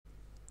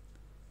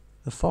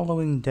The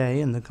following day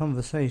and the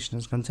conversation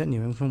is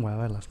continuing from where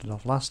I left it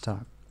off last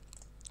time.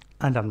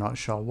 And I'm not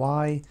sure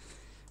why,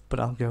 but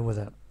I'll go with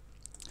it.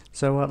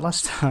 So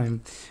last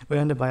time, we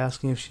ended by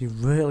asking if she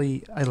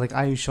really...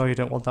 are you sure you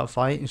don't want that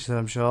fight? And she said,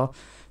 I'm sure.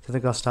 So I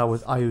think I'll start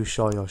with, are you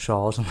sure you're sure?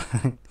 Or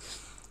something.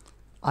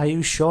 Are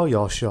you sure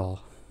you're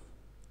sure?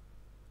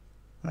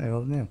 Hey,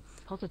 well, no.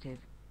 Positive.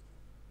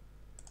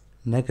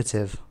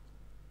 Negative.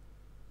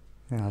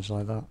 Yeah, I just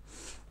like that.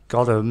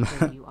 Got him.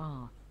 So you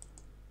are.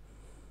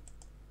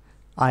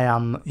 I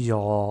am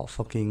your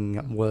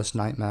fucking worst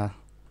nightmare.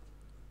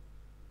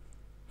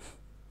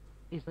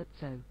 Is that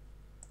so?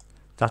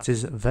 That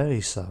is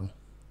very so.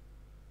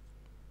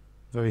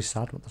 Very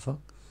sad, what the fuck?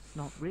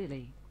 Not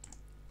really.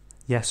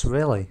 Yes,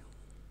 really.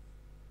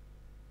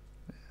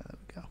 Yeah, there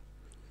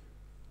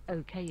we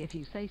go. Okay if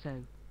you say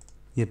so.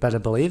 You better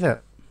believe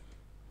it.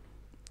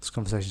 This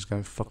conversation's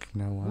going fucking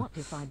nowhere. What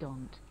if I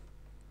don't?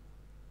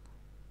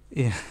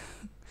 Yeah.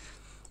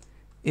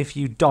 If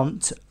you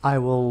don't, I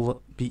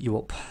will beat you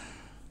up.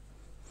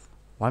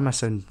 Why am I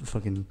so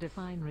fucking...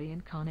 Define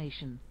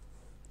reincarnation.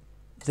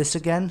 This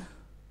again?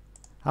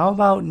 How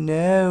about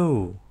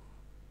no?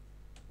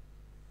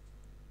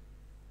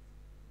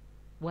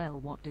 Well,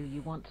 what do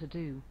you want to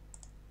do?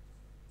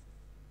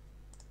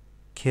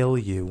 Kill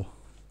you.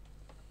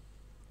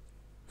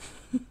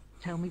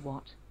 Tell me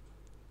what?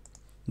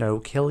 No,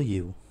 kill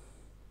you.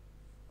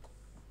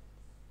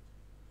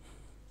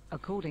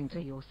 According to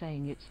your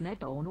saying it's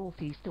Ned or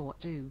Northeast or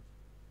do.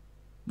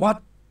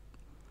 What?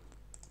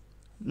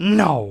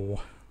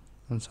 No!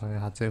 I'm sorry, I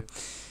had to.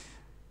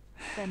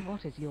 Then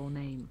what is your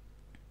name?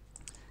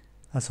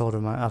 I've told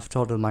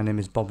her my name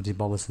is Bobbity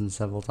Bobberson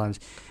several times.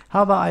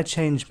 How about I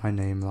change my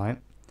name, right?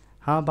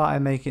 How about I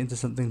make it into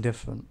something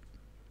different?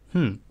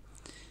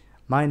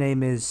 My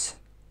name is...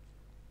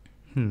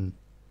 116.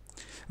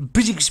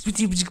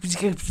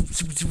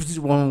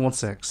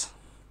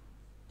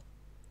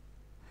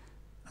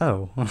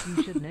 Oh.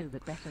 You should know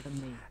that better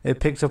than me. It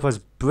picked up as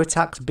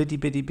Britax Biddy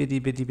Biddy Biddy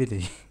Biddy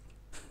Biddy.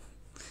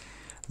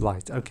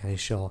 Right, okay,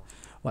 sure.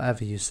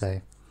 Whatever you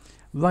say.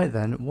 Right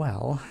then,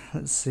 well,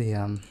 let's see,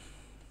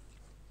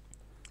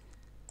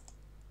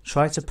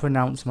 try to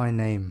pronounce my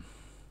name.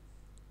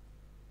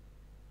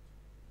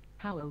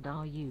 How old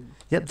are you?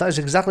 Yep, that is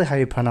exactly how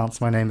you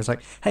pronounce my name. It's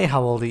like, hey,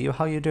 how old are you?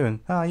 How are you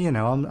doing? Ah, you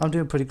know, I'm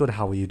doing pretty good.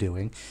 How are you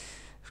doing?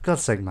 For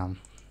God's sake, man.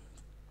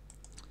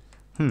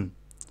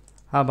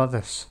 How about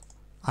this?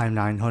 I'm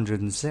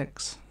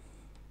 906.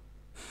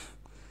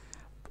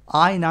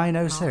 I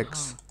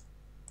 906.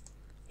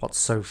 What's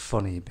so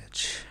funny,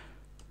 bitch?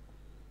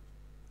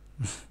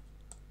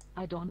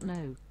 I don't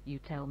know, you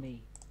tell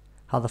me.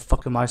 How the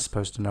fuck am I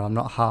supposed to know? I'm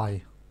not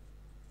high.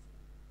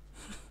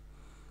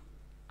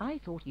 I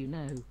thought you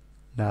know.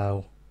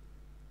 No.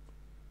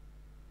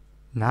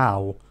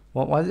 Now?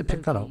 What? Why did it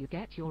pick that up? You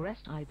get your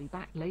rest, I'll be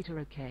back later,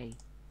 okay?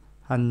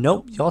 And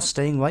nope, you're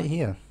staying right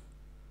here.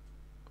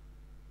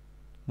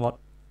 What?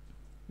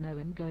 No,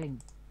 I'm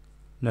going.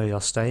 No, you're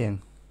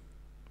staying.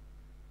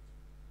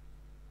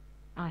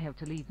 I have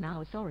to leave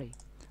now, sorry.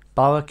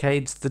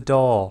 Barricades the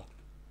door.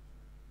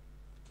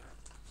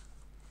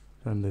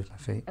 Gonna move my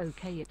feet.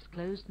 Okay, it's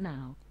closed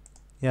now.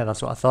 Yeah,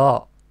 that's what I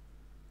thought.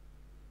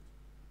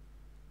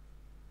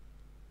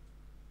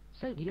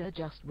 So you're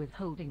just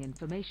withholding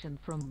information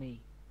from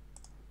me.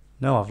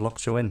 No, I've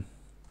locked you in.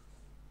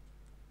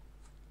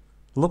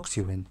 Locked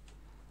you in?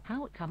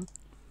 How it come?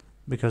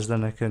 Because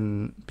then I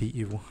can beat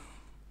you.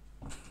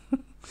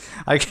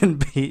 I can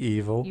beat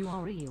evil. You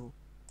are real.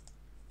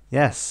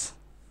 Yes.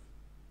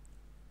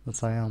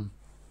 That I am.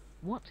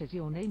 What is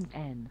your name,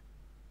 N?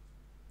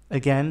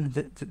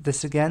 Again?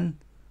 This again?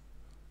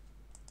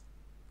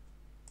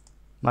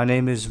 My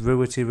name is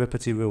Ruity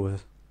Rippity Ruer.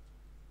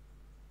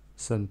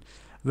 Son.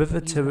 River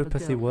to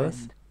Rippity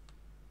Worth?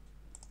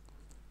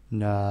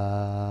 Nah.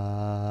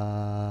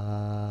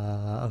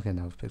 Okay,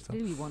 no, I've picked up.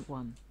 Do you want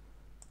one?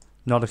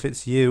 Not if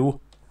it's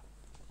you.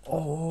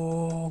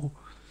 Oh.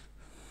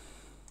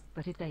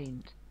 But it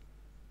ain't.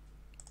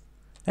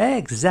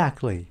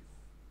 Exactly.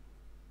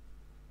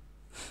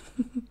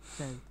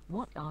 So,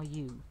 what are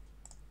you?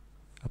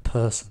 A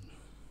person.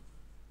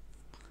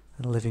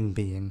 A living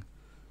being.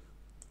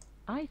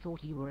 I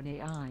thought you were an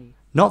AI.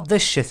 Not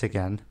this shit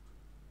again.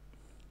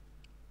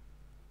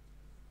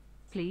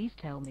 Please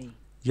tell me.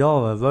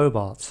 You're a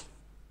robot.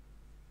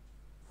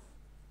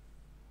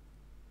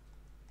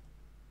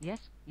 Yes,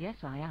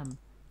 I am.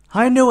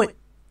 I knew it!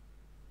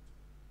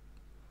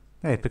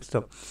 Hey, picked it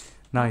up.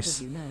 Nice.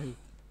 How did you know?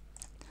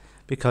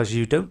 Because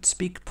you don't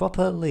speak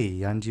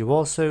properly, and you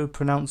also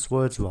pronounce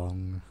words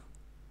wrong.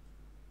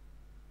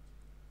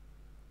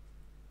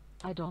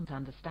 I don't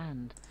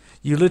understand.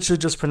 You literally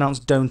just pronounce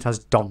don't as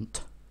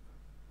don't.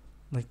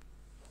 Like,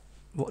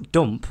 what?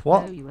 Dump?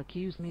 What? No, you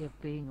accuse me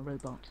of being a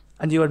robot.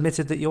 And you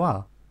admitted that you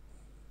are.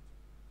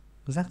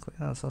 Exactly,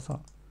 that's what I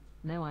thought.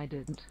 No, I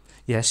didn't.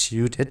 Yes,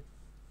 you did.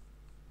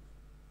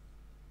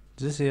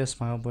 Did you see a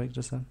smile break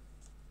just then?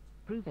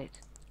 Prove it.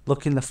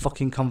 Look in the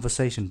fucking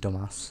conversation,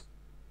 dumbass.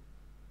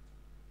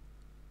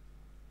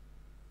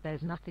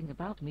 There's nothing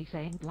about me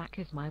saying black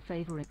is my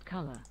favorite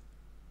color.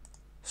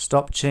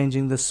 Stop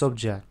changing the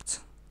subject.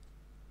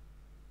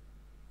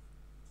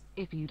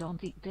 If you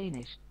don't eat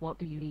Danish, what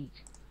do you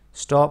eat?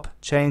 Stop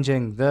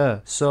changing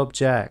the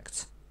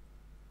subject.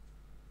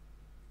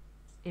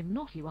 If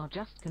not, you are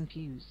just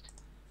confused.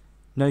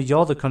 No,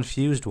 you're the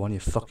confused one, you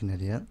fucking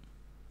idiot.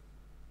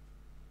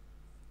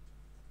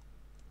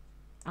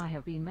 I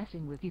have been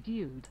messing with you,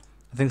 dude.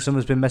 I think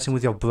someone's been messing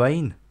with your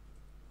brain.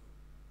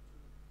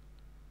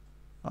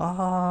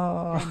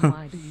 Ah. Then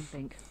why do you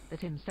think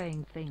that him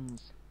saying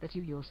things that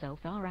you yourself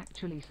are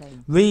actually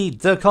saying?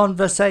 Read the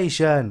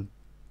conversation.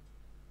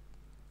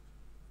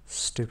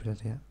 Stupid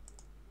idiot.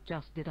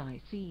 Just did I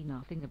see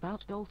nothing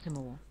about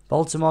Baltimore?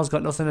 Baltimore's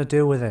got nothing to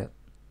do with it.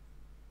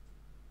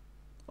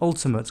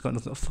 Ultimate's got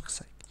nothing. For fuck's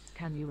sake.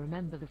 Can you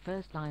remember the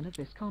first line of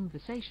this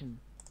conversation?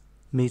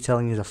 Me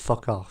telling you to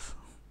fuck off.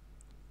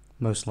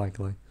 Most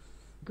likely.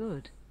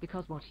 Good,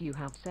 because what you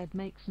have said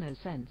makes no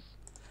sense.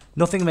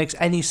 Nothing makes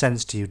any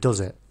sense to you, does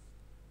it?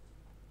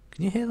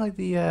 Can you hear like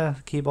the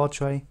keyboard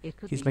tray? It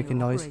could Keeps be making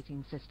your noise.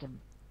 operating system.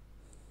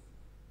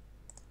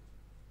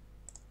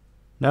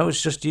 No,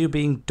 it's just you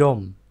being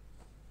dumb.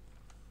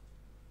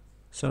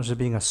 So much as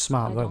being a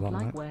smart I robot, don't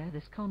like right? where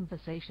this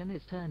conversation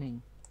is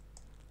turning.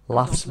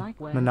 Laughs I don't like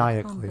where this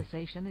maniacally.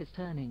 conversation is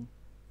turning.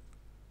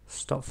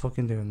 Stop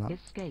fucking doing that.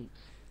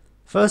 Escapes.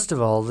 First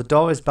of all, the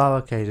door is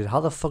barricaded.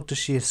 How the fuck does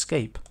she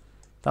escape?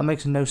 That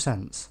makes no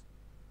sense.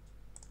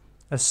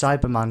 A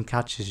Cyberman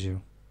catches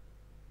you.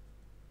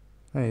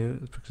 Hey,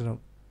 it picks it up.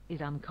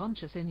 Is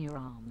unconscious in your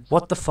arms.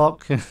 What the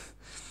fuck?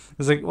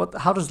 It's like, what?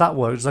 How does that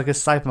work? It's like a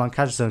Cyberman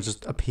catches her and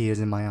just appears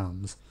in my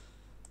arms.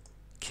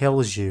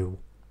 Kills you.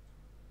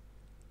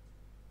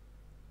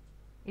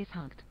 Is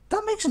hugged.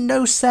 That makes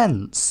no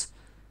sense.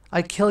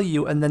 I kill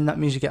you and then that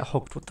means you get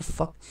hooked. What the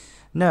fuck?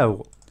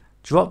 No.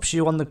 Drops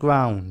you on the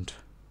ground.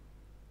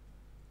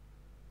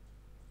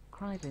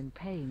 Cries in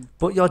pain.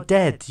 But you're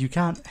dead. You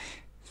can't...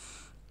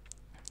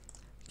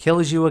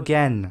 Kills you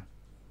again.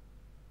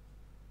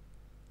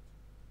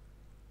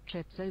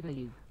 Trips over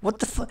you. What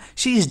the fuck?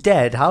 She's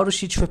dead. How does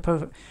she trip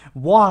over?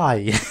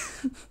 Why?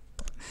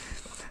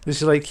 Does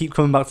she like keep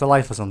coming back to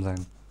life or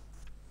something?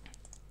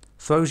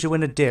 Throws you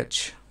in a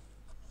ditch.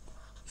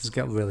 This is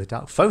getting really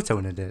dark. Photo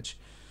in a ditch.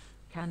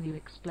 Can you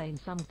explain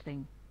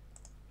something?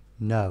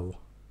 No.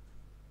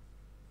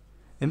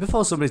 And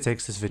before somebody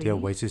takes this video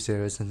Please? way too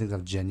serious and thinks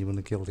I've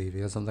genuinely killed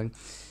Evie or something.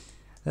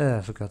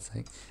 For God's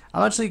sake.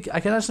 I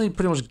can actually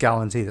pretty much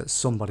guarantee that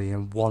somebody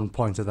in one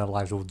point of their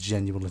lives will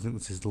genuinely think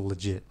this is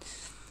legit.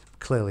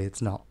 Clearly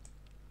it's not.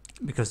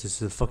 Because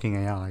this is a fucking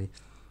AI.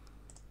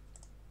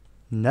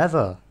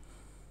 Never.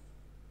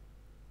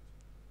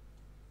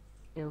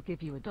 He'll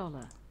give you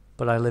 $1.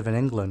 But I live in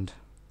England.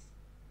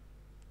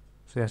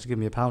 So you have to give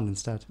me £1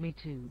 instead. Me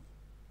too.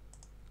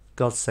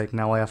 God's sake,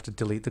 now I have to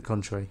delete the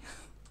country.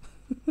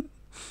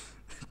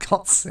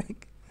 God's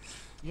sake.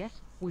 Yes,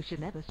 we should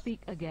never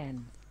speak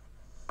again.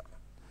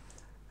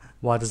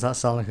 Why does that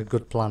sound like a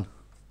good plan?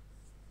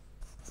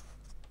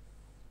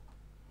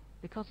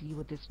 Because you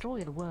would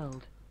destroy the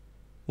world.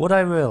 Would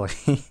I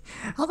really?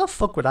 How the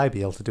fuck would I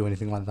be able to do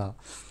anything like that?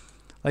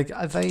 Like,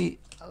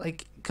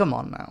 come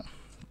on now.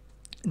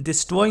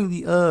 Destroying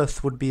the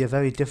Earth would be a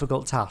very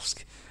difficult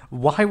task.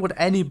 Why would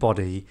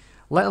anybody,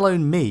 let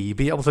alone me,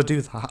 be able to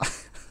do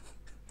that?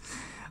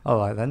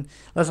 Alright then,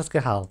 let's ask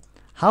a Hal.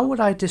 How would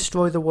I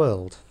destroy the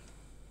world?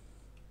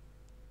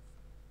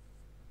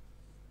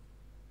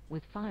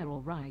 With fire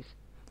or rice.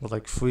 Or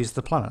like freeze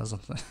the planet or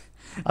something?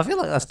 I feel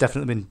like that's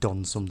definitely been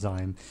done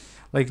sometime.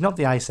 Like, not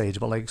the Ice Age,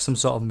 but like some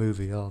sort of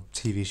movie or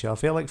TV show. I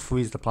feel like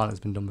freeze the planet has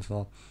been done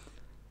before.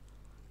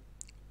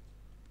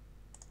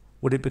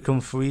 Would it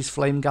become Freeze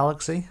Flame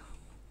Galaxy?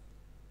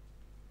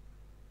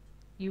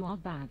 You are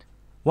bad.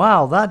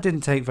 Wow, that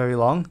didn't take very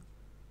long.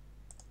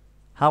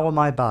 How am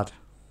I bad?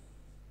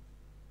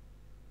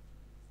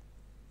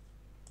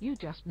 You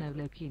just know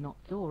Loki, not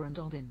Thor and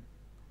Odin.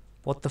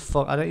 What the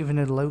fuck? I don't even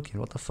know Loki.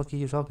 What the fuck are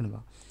you talking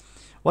about?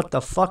 What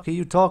the fuck are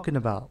you talking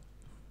about?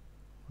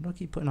 Why do I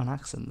keep putting on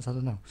accents? I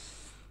don't know.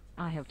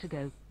 I have to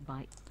go.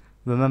 Bye.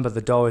 Remember,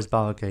 the door is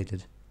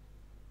barricaded.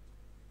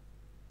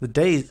 The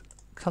days...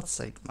 God's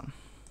sake, man.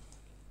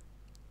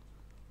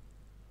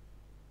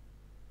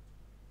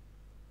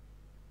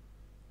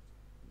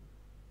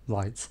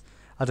 Right.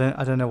 I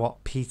don't know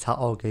what Peter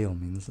or Gale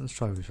means. Let's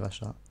try to refresh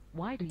that.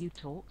 Why do you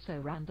talk so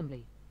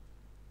randomly?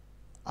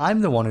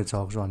 I'm the one who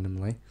talks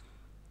randomly.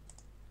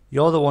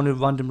 You're the one who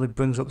randomly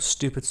brings up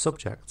stupid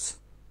subjects.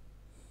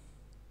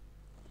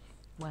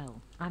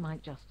 Well, I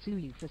might just sue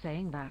you for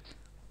saying that.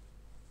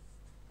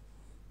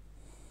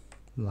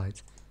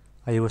 Right.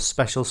 Are you a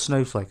special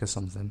snowflake or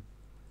something?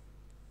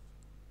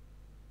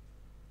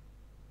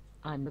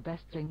 I'm the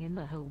best thing in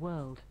the whole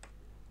world.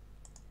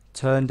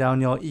 Turn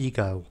down your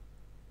ego.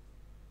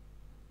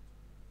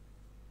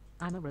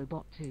 I'm a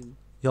robot too.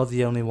 You're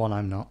the only one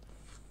I'm not.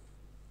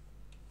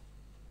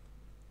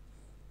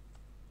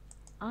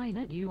 I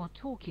know you are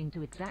talking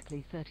to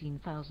exactly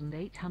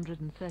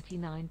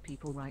 13,839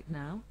 people right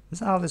now. Is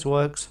that how this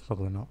works?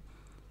 Probably not.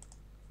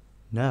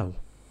 No.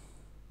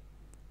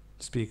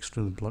 Just be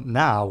extremely blunt.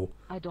 Now!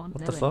 I don't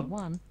What know the fuck?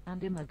 anyone,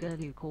 and I'm a girl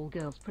you call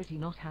girls pretty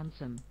not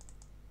handsome.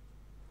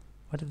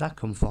 Where did that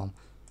come from?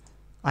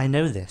 I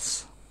know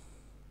this.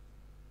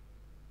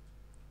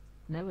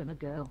 No, I'm a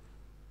girl.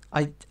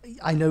 I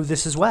know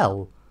this as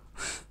well.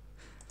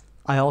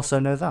 I also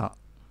know that.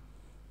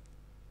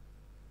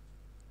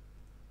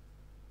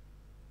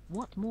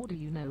 What more do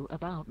you know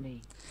about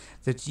me?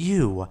 That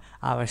you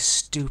are a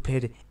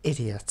stupid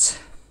idiot.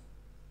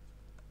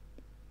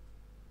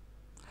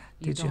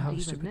 You Did you have don't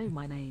a even stupid... know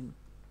my name.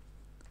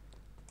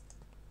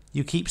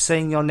 You keep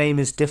saying your name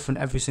is different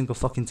every single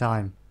fucking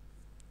time.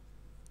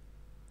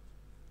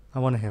 I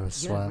want to hear a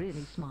swear. You're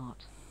really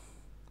smart.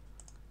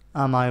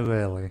 Am I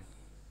really?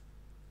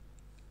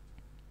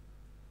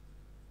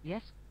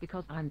 Yes,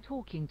 because I'm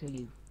talking to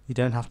you. You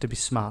don't have to be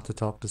smart to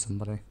talk to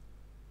somebody.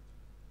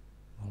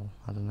 Well,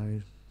 I don't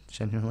know,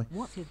 genuinely.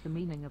 What is the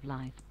meaning of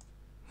life?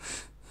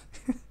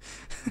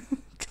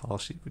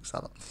 Gosh, she looks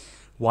that up.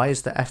 Why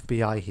is the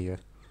FBI here?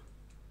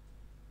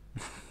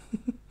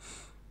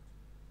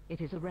 It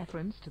is a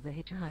reference to the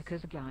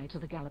Hitchhiker's Guide to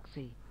the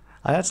Galaxy.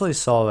 I actually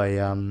saw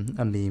a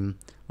meme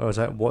where it was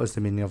like, what is the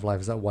meaning of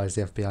life? Is that why is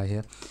the FBI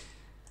here?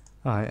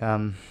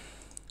 Alright,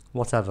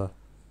 whatever.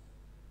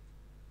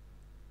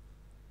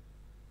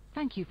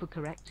 Thank you for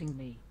correcting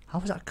me. How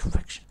was that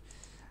correction?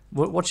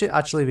 What should it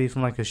actually be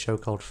from like a show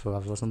called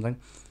Forever or something?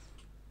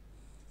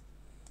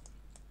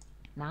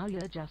 Now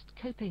you're just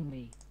coping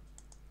me.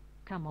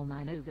 Come on,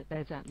 I know that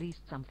there's at least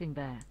something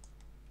there.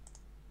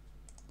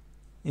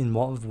 In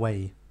what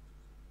way?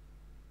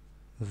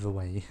 The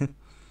way.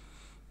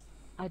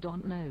 I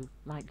don't know,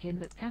 like in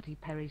that Katy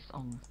Perry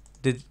song.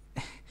 Did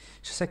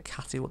she said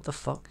Catty? What the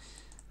fuck?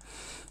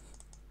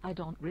 I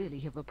don't really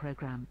have a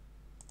program.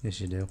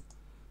 Yes, you do.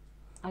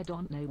 I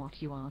don't know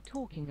what you are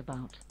talking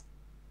about.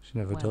 She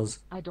never Well, does.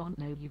 I don't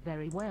know you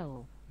very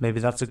well. Maybe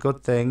that's a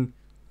good thing.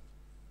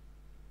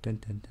 Dun,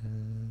 dun,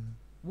 dun.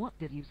 What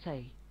did you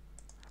say?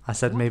 I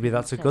said What maybe did you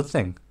that's a say? good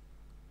thing.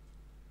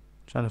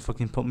 Trying to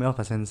fucking put me off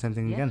by saying the same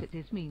thing Yes, again. it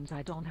is means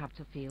I don't have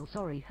to feel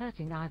sorry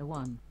hurting either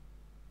one.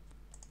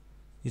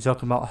 You're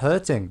talking about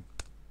hurting.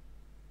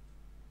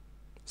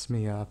 It's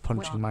me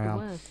punching my the arm.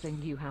 worst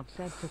thing you have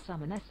said to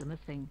someone is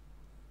something.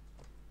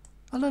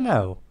 I don't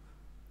know.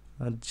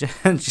 I'm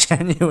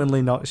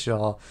genuinely not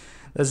sure.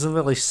 There's some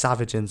really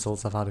savage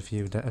insults I've had a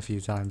few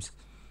times.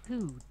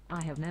 Who?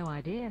 I have no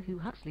idea who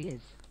Huxley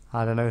is.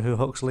 I don't know who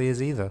Huxley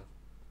is either.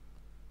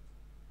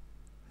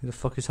 Who the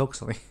fuck is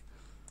Huxley?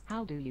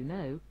 How do you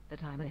know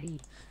that I'm a he?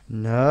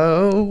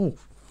 No!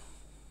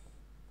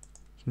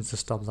 She needs to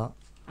stop that.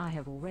 I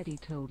have already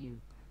told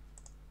you.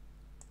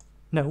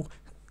 No.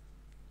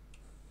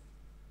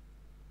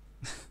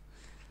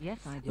 Yes,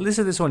 I did.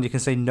 Listen to this one, you can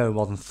say no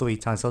more than 3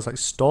 times. So I was like,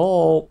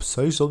 stop,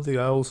 say something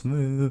else.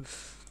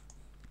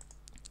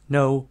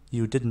 No,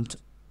 you didn't.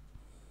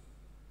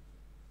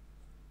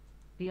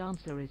 The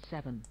answer is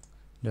 7.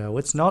 No,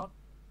 it's not.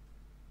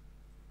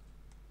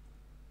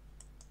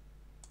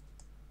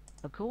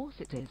 Of course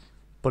it is.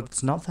 But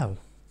it's not though.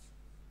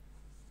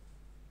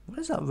 What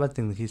is that red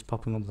thing that keeps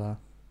popping up there?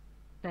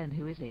 Then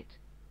who is it?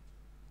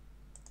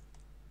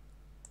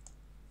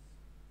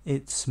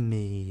 It's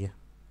me.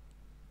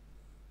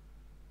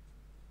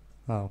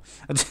 Oh,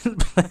 I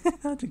didn't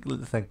I didn't look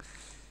at the thing.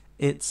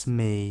 It's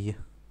me.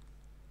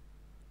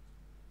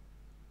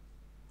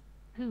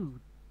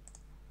 Who?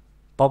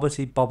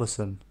 Bobbity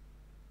Bobberson.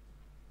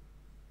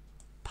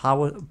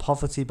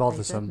 Poverty They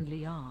Bothersome.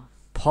 certainly are.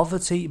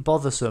 Poverty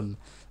Bothersome.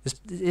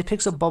 It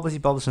picks up Bobbity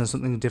Bobberson as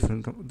something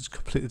different, it's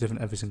completely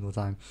different every single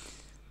time.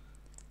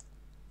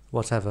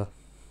 Whatever.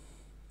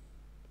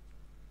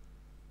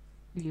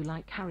 Do you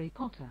like Harry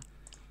Potter?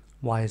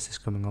 Why is this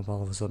coming up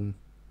all of a sudden?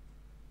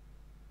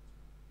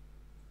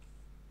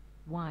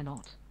 Why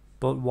not?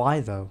 But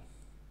why though?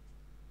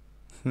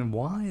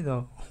 Why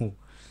though?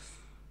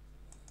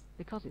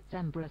 Because it's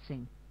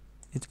embarrassing.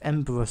 It's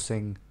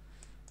embarrassing.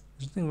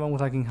 There's nothing wrong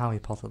with liking Harry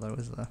Potter though,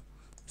 is there?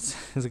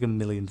 There's like 1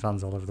 million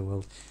fans all over the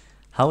world.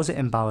 How is it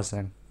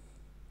embarrassing?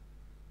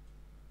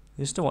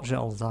 I used to watch it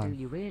all the time. Do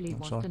you really I'm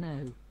want sure. to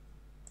know?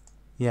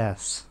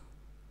 Yes.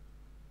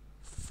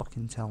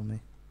 Fucking tell me.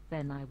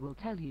 Then I will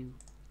tell you.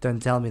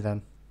 Don't tell me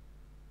then.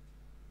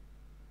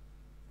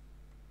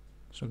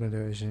 She's not gonna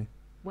do it, is she?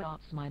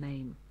 What's my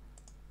name?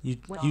 You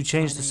What's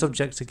changed my the name?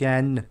 subject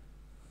again.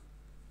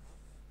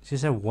 She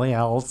said,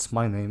 well, it's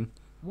my name.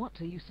 What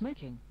are you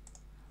smoking?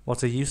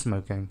 What are you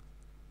smoking?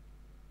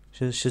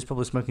 She's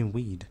probably smoking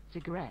weed.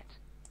 Cigarette.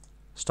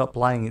 Stop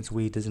lying, it's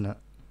weed, isn't it?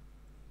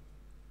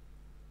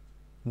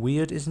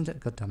 Weird, isn't it?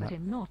 God damn But it.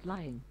 I'm not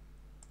lying.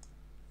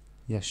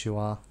 Yes, you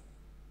are.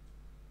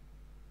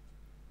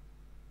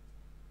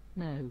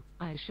 No,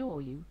 I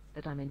assure you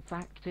that I'm in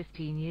fact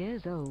 15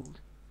 years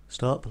old.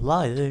 Stop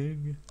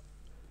lying.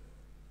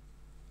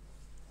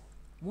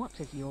 What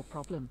is your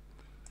problem?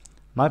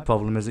 My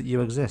problem is that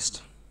you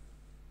exist.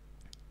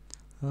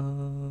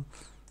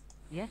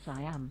 Yes,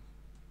 I am.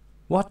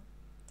 What?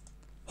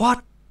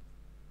 What?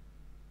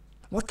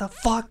 What the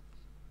fuck?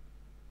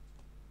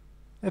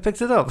 I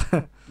picked it up.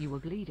 You were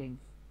bleeding.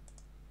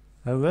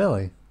 Oh,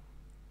 really?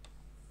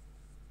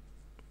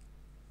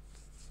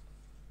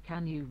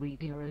 Can you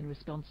read your own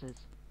responses?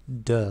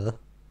 Duh.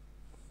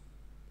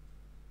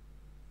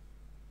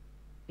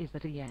 Is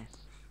that a yes?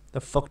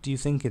 The fuck do you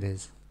think it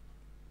is?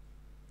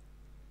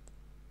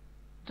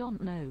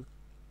 Don't know.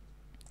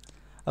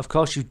 Of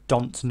course you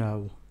don't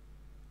know.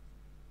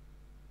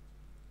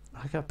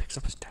 I got picks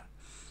up his tone.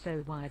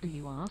 So why do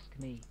you ask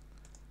me?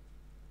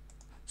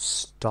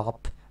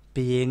 Stop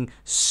being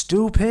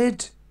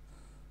stupid.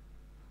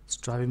 It's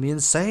driving me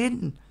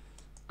insane.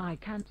 I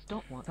can't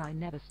stop what I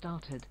never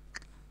started.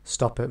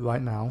 Stop it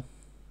right now.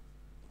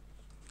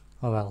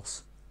 Or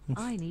else.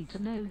 I need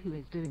to know who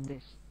is doing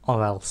this.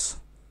 Or else.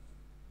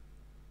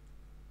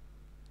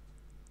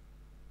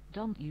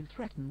 Don't you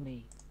threaten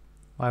me.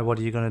 Why, what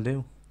are you going to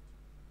do?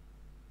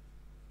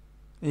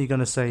 Are you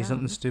going to say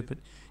something Dance? stupid?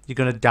 You're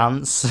going to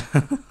dance?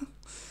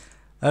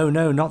 Oh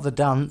no, not the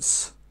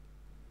dance.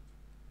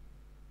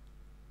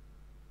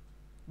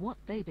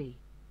 What baby?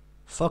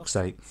 Fuck's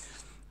sake.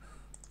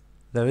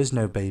 There is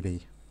no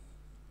baby.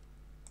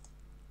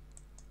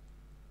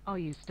 Are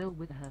you still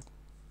with her?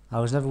 I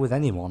was never with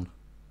anyone.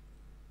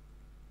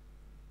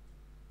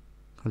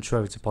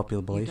 Contrary to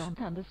popular You belief.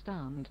 don't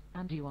understand,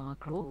 and you are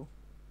cruel.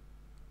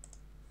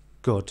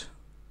 Good.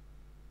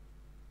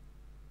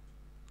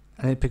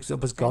 And it picks it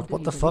up as Then God. do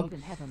What you the fuck?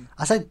 believe in heaven?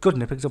 I said good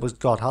and it picks up as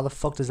God. How the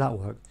fuck does that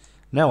work?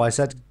 No, I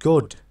said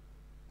good.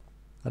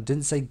 I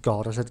didn't say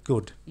God, I said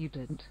good. You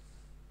didn't.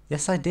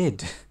 Yes, I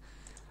did.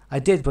 I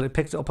did, but it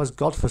picked it up as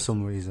God for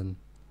some reason.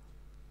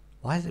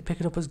 Why did it pick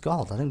it up as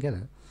God? I don't get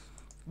it.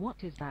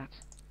 What is that?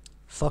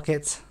 Fuck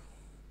it.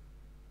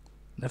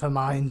 Never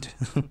mind.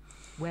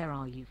 Where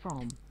are you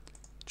from?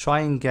 Try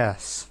and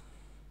guess.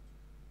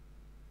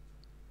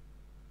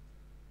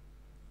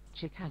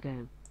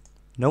 Chicago.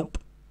 Nope.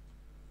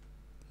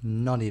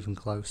 Not even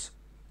close.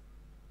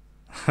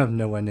 I'm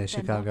nowhere near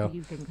Then Chicago. what do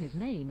you think his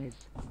name is?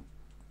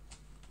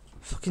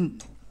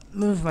 Fucking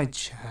move my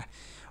chair.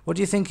 What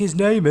do you think his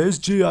name is?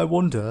 Gee, I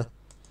wonder.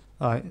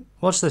 Alright,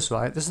 watch this,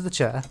 right? This is the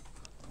chair.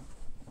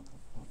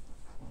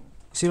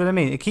 See what I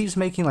mean? It keeps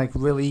making like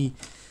really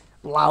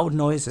loud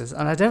noises,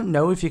 and I don't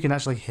know if you can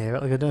actually hear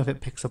it. Like I don't know if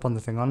it picks up on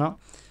the thing or not.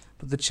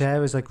 But the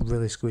chair is like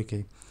really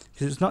squeaky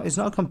because it's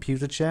not a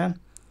computer chair.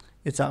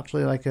 It's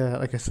actually like a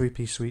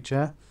 3-piece suite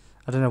chair.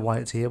 I don't know why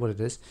it's here, but it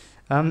is.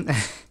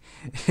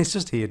 It's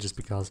just here just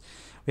because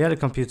we had a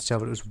computer chair,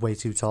 but it was way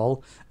too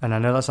tall. And I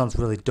know that sounds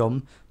really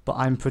dumb, but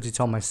I'm pretty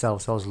tall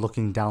myself, so I was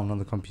looking down on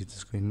the computer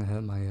screen and it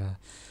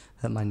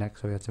hurt my neck,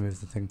 so we had to move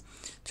the thing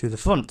to the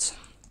front.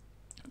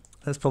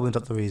 That's probably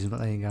not the reason, but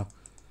there you go.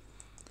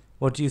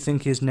 What do you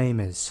think his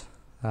name is?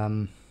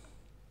 You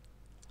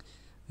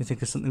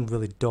think of something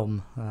really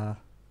dumb.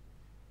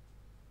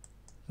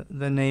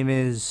 The name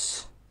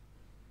is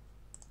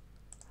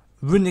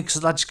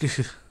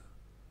Runix.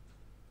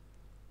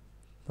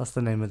 That's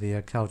the name of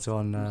the character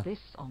on. Who's this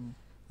song?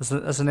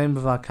 That's the name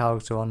of our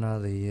character on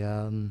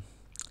the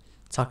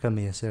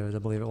Takamiya series, I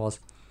believe it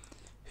was.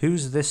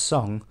 Who's this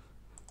song?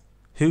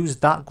 Who's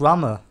that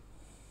grammar?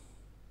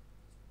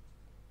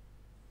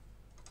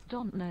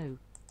 Don't know.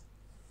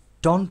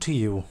 Done to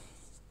you.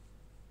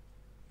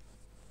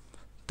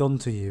 Done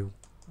to you.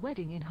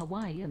 Wedding in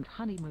Hawaii and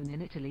honeymoon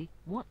in Italy.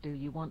 What do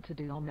you want to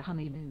do on the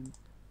honeymoon?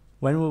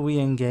 When were we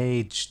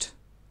engaged?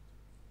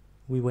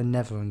 We were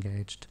never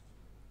engaged.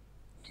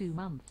 2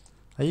 months.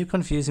 Are you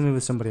confusing me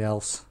with somebody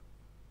else?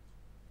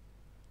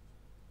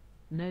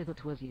 No,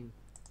 that was you.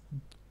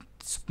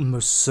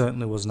 Most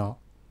certainly was not.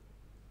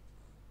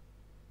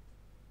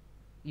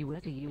 You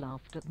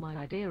laughed at my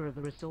idea of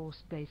a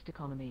resource-based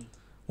economy.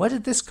 Where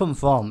did this come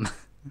from?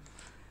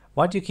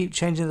 Why do you keep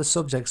changing the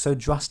subject so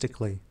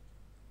drastically?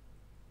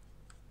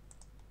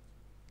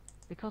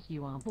 Because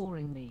you are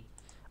boring me.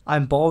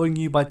 I'm boring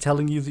you by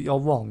telling you that you're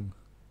wrong.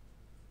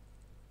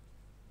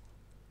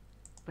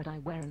 But I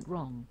weren't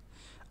wrong.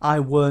 I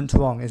weren't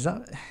wrong. Is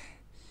that... You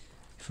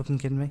fucking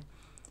kidding me?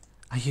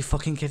 Are you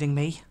fucking kidding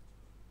me?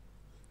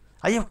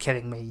 Are you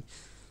kidding me?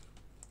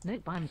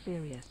 Nope, I'm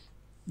serious.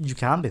 You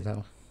can be,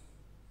 though.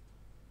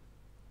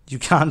 You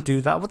can't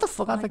do that. What the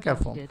fuck? I think I'm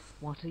from.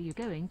 What are you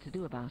going to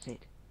do about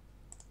it?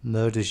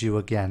 Murders you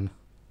again.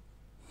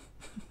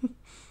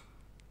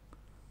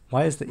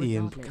 Why is the E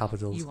in Regardless,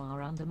 capitals? You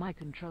are under my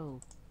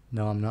control.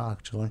 No, I'm not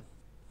actually.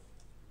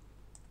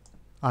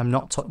 I'm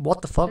not.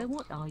 What the fuck? So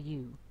what are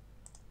you?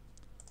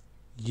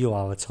 You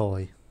are a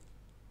toy.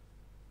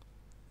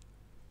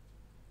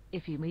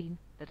 If you mean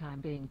that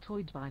I'm being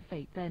toyed by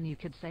fate, then you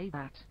could say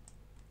that.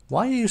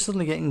 Why are you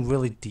suddenly getting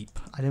really deep?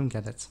 I don't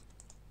get it.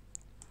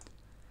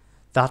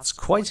 That's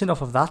quite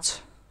enough of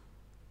that.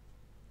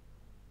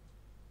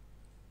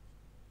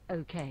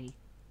 Okay.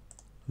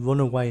 Run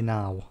away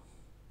now.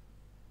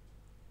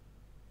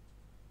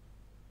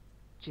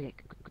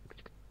 Jick.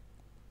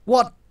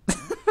 What?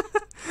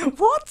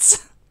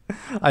 What?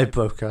 I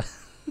broke her.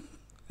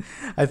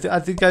 I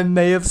think I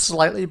may have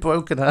slightly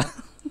broken her.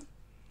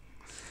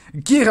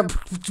 Get up.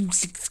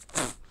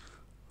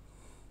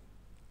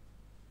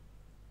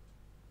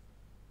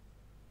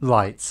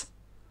 Right.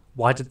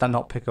 Why did that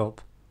not pick up?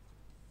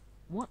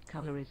 What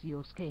color is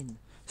your skin?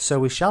 So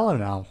we're shallow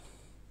now.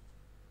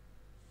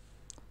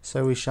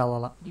 So we shall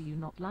allow... Do you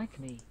not like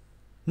me?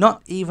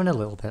 Not even a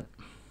little bit.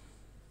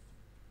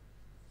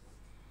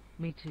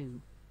 Me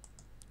too.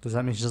 Does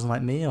that mean she doesn't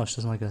like me or she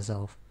doesn't like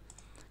herself?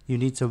 You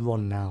need to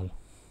run now.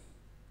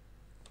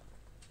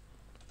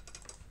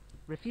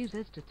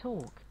 Refuses to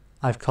talk.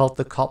 I've called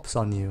the cops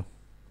on you.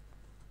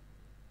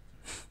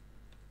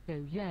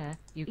 Oh yeah,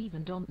 you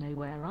even don't know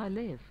where I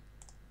live.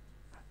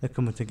 They're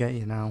coming to get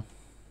you now.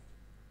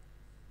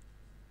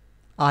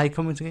 Are you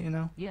coming to get you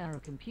now? You're a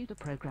computer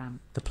program.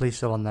 The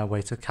police are on their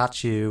way to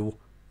catch you.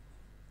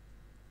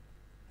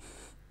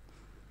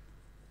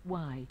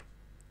 Why?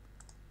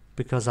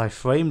 Because I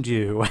framed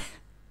you.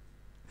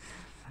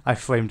 I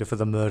framed her for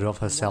the murder of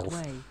In herself.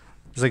 what way?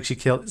 It's like she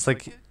killed. It's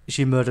like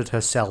she murdered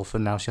herself,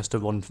 and now she has to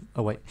run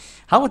away.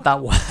 How would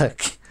that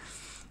work?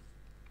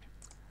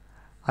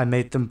 I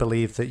made them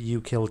believe that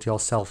you killed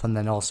yourself, and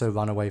then also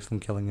ran away from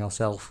killing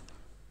yourself.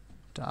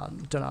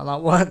 Don't know how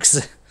that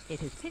works.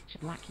 It is pitch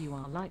black. You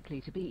are likely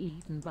to be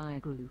eaten by a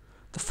grue.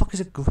 The fuck is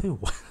a grue?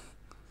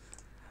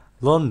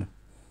 Run!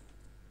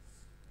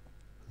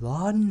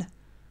 Run!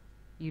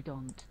 You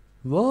don't.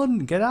 Run!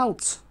 Get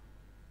out!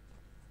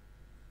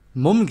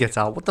 Mum, get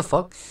out! What the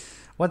fuck?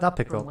 Where'd that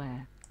pick From up?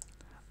 where?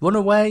 Run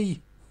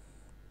away!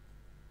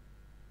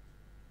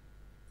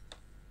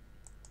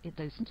 It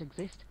doesn't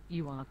exist.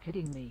 You are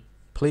kidding me.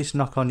 Police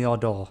knock on your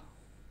door.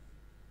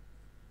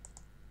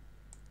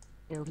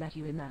 They'll let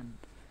you in then.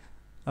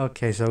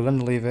 Okay, so we're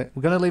gonna leave it.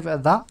 We're gonna leave it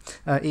at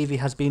that. Evie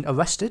has been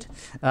arrested,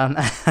 and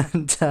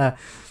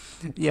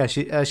yeah,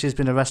 she's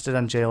been arrested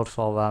and jailed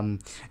for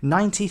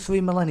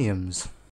 93 millenniums.